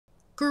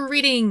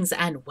Greetings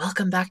and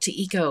welcome back to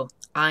Eco.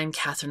 I'm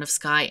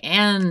KatherineOfSky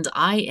and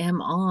I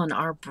am on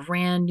our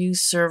brand new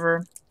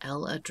server,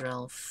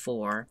 El-Adrel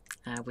 4.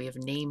 We have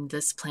named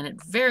this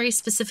planet very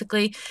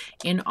specifically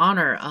in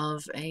honor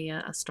of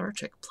a Star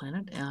Trek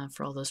planet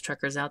for all those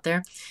trekkers out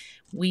there.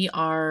 We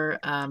are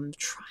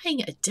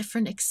trying a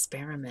different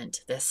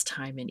experiment this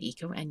time in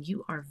Eco, and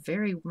you are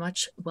very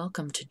much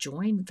welcome to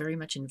join, very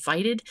much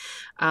invited.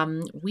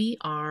 We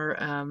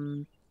are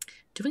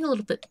doing a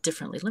little bit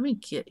differently. Let me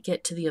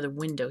get to the other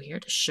window here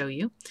to show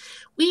you.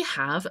 We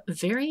have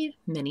very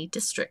many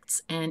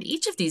districts, and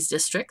each of these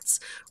districts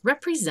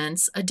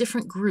represents a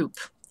different group,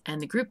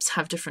 and the groups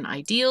have different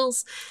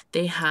ideals.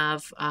 They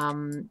have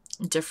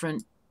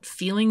different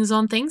feelings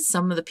on things.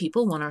 Some of the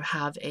people want to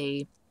have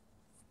a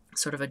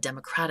sort of a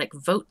democratic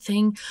vote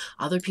thing.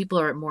 Other people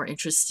are more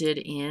interested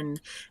in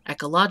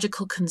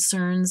ecological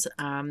concerns.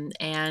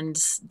 And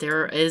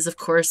there is, of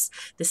course,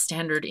 the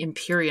standard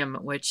Imperium,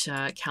 which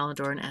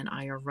Caledorn and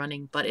I are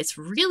running. But it's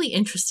really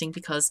interesting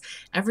because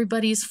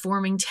everybody's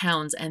forming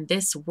towns, and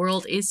this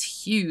world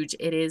is huge.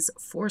 It is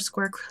 4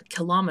 square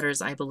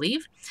kilometers, I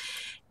believe.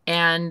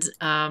 And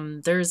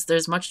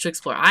there's much to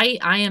explore. I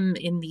am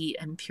in the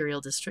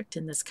Imperial District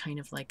in this kind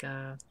of like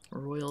a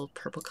royal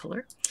purple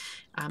color,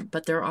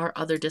 but there are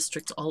other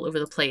districts all over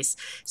the place.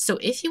 So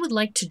if you would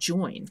like to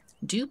join,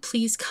 do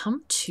please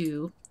come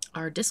to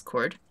our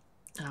Discord,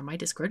 my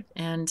Discord,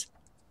 and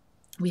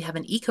we have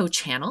an eco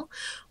channel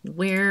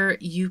where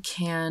you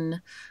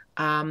can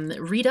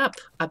read up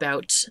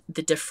about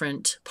the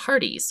different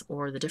parties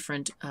or the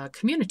different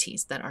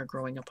communities that are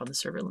growing up on the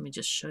server. Let me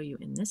just show you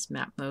in this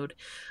map mode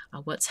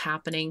what's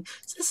happening.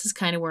 So this is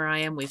kind of where I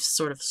am. We've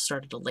sort of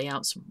started to lay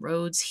out some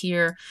roads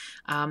here.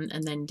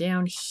 And then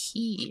down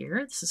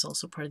here, this is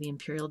also part of the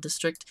Imperial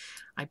District.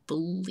 I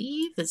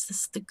believe, is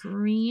this the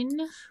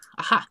green?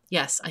 Aha,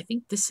 yes, I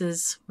think this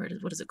is,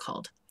 what is it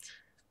called?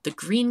 The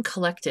Green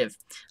Collective.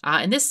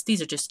 And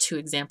these are just 2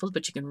 examples,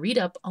 but you can read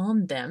up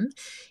on them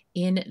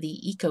in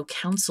the Eco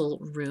Council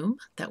room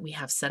that we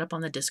have set up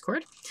on the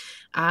Discord.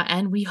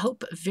 And we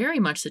hope very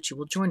much that you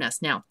will join us.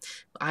 Now,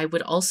 I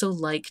would also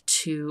like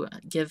to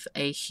give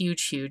a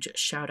huge, huge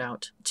shout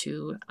out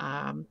to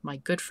my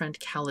good friend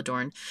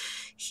Caledorn.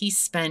 He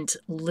spent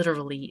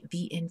literally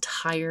the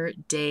entire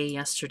day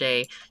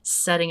yesterday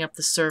setting up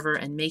the server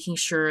and making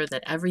sure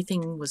that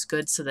everything was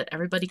good so that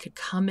everybody could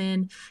come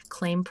in,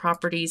 claim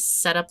properties,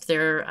 set up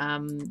their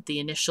the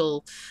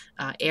initial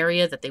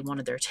area that they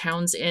wanted their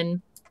towns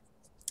in.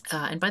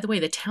 And by the way,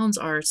 the towns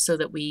are so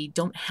that we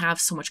don't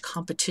have so much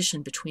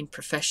competition between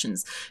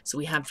professions. So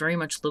we have very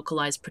much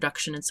localized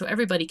production, and so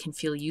everybody can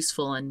feel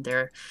useful, and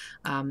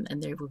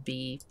they will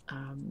be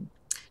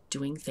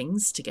doing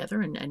things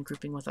together and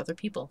grouping with other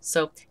people.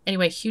 So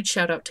anyway, huge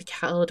shout out to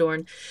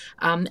Caledorn.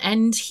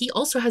 And he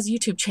also has a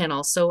YouTube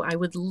channel, so I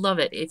would love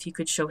it if you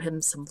could show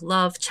him some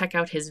love, check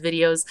out his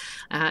videos,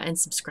 and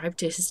subscribe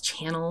to his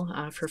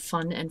channel for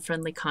fun and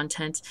friendly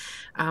content.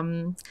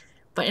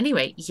 But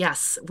anyway,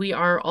 yes, we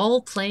are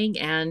all playing,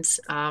 and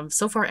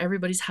so far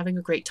everybody's having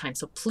a great time.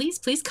 So please,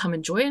 please come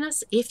and join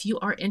us if you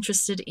are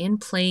interested in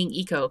playing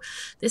Eco.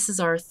 This is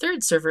our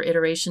 3rd server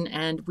iteration,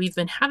 and we've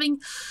been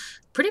having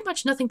pretty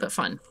much nothing but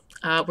fun.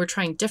 We're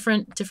trying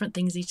different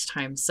things each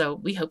time, so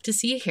we hope to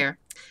see you here.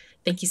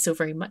 Thank you so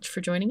very much for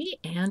joining me,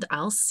 and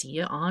I'll see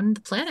you on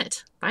the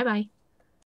planet. Bye-bye.